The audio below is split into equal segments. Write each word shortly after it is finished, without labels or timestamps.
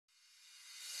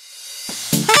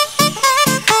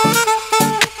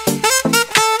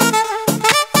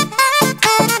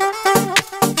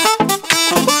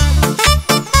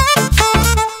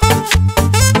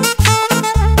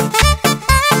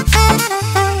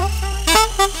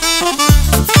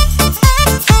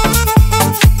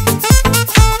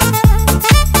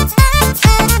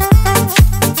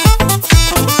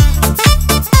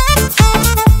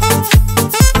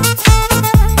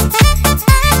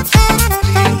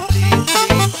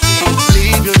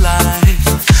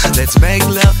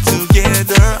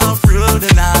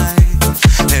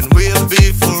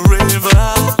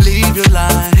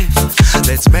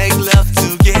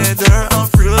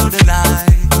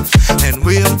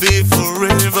be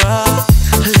forever.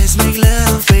 Let's make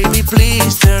love, baby,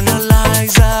 please turn the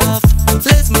lights off.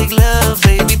 Let's make love,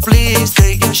 baby, please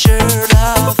take your shirt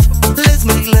off. Let's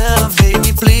make love,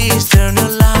 baby, please turn the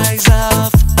lights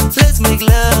off. Let's make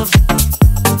love,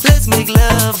 let's make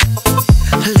love.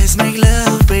 Let's make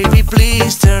love, baby,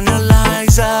 please turn the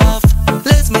lights off.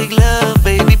 Let's make love,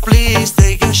 baby, please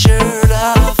take your shirt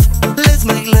off. Let's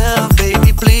make love,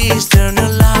 baby, please turn the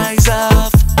lights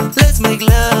off. Let's make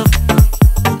love,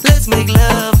 let's make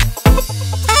love.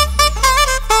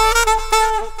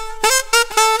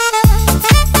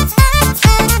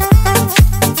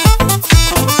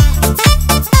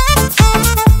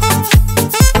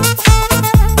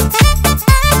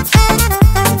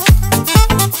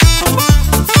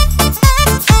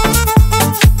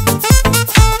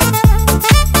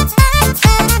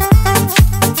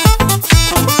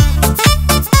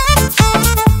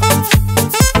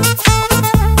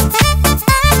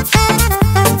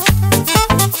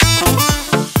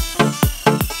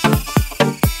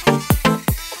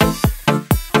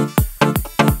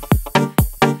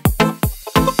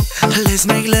 Let's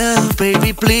make love,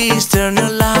 baby, please turn the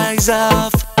lights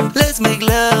off. Let's make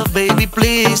love, baby,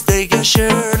 please take your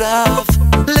shirt off.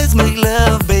 Let's make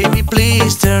love, baby,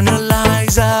 please turn the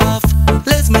lights off.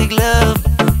 Let's make love,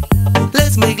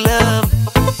 let's make love.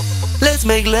 Let's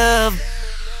make love,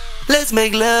 let's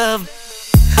make love.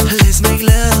 Let's make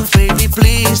love.